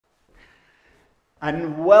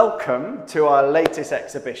And welcome to our latest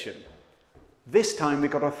exhibition. This time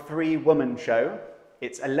we've got a three-woman show.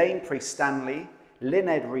 It's Elaine Preece Stanley,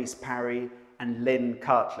 Luned Rhys Parri and Lynne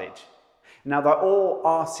Cartlidge. Now they're all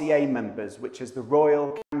RCA members, which is the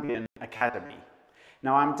Royal Campion Academy.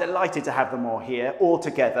 Now I'm delighted to have them all here, all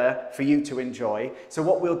together for you to enjoy. So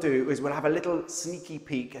what we'll do is we'll have a little sneaky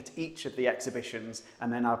peek at each of the exhibitions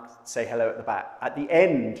and then I'll say hello at the back. At the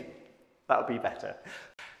end, that'll be better.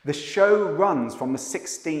 The show runs from the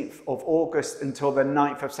 16th of August until the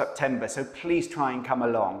 9th of September, so please try and come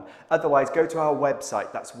along. Otherwise, go to our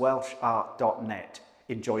website, that's welshart.net.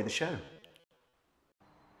 Enjoy the show.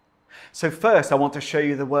 So first, I want to show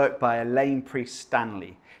you the work by Elaine Preece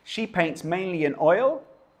Stanley. She paints mainly in oil,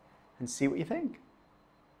 and see what you think.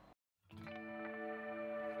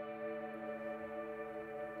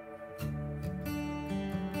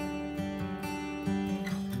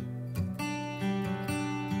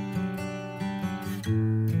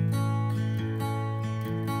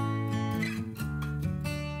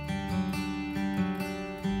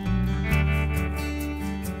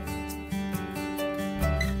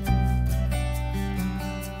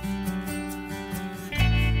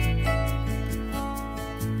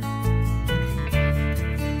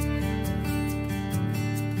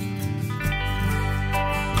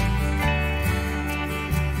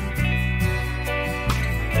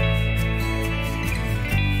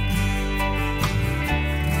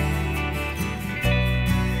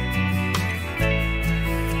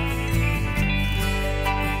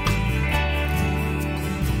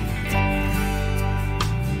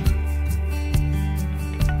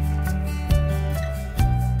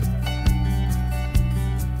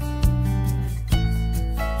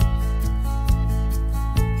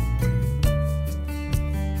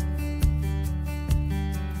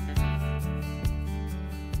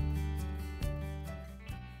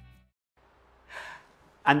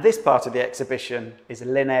 And this part of the exhibition is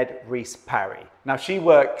Luned Rhys Parri. Now she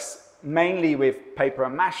works mainly with paper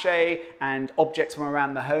and mache and objects from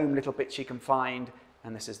around the home, little bits she can find,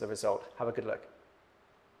 and this is the result. Have a good look.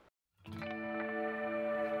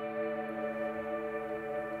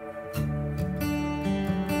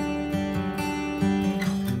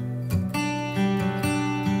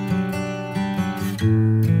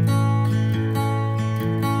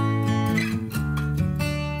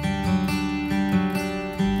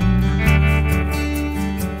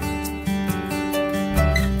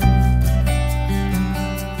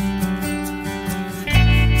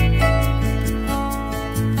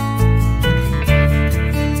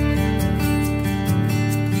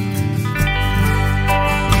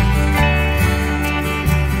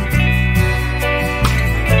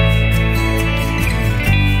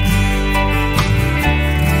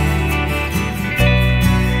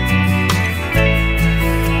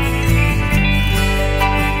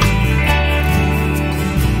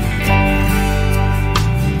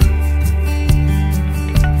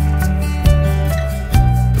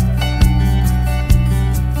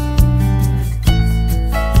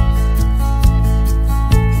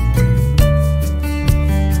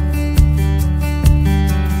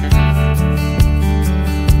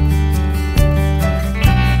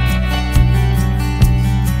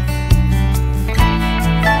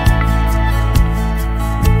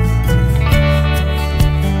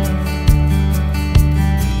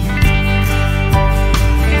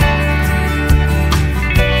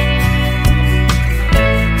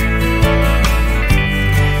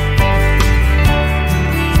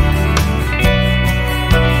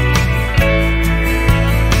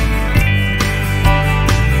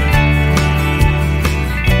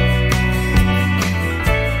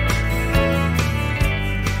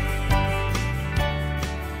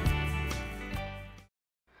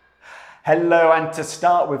 Hello, and to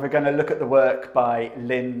start with, we're going to look at the work by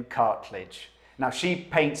Lynne Cartlidge. Now, she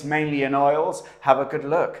paints mainly in oils. Have a good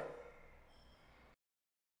look.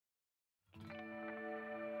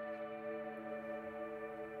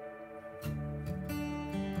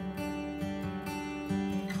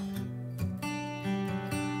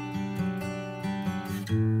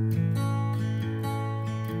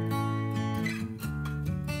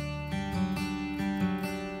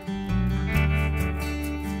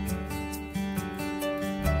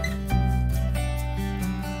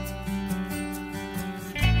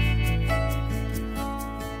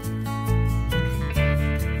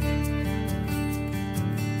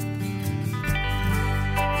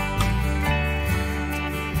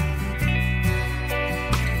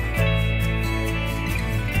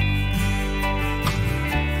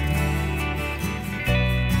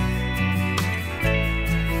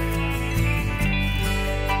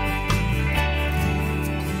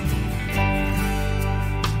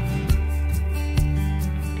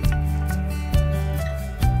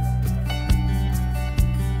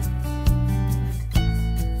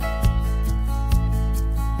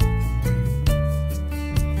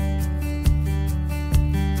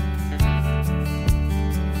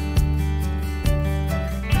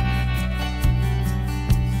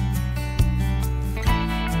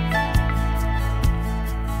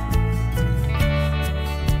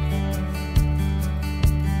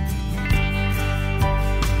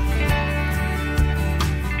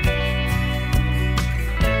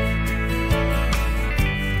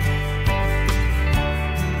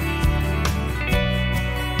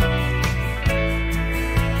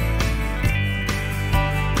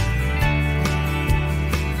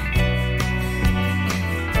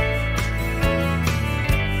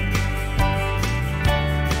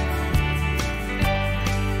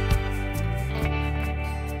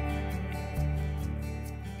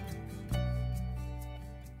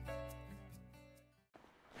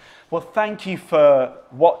 Well, thank you for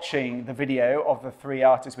watching the video of the 3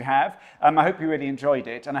 artists we have. I hope you really enjoyed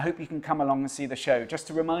it, and I hope you can come along and see the show. Just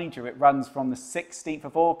to remind you, it runs from the 16th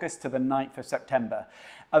of August to the 9th of September.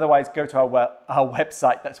 Otherwise, go to our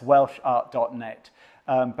website, that's welshart.net.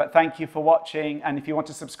 But thank you for watching, and if you want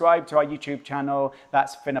to subscribe to our YouTube channel,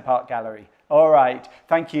 that's Ffin y Parc Gallery. All right,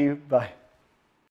 thank you, bye.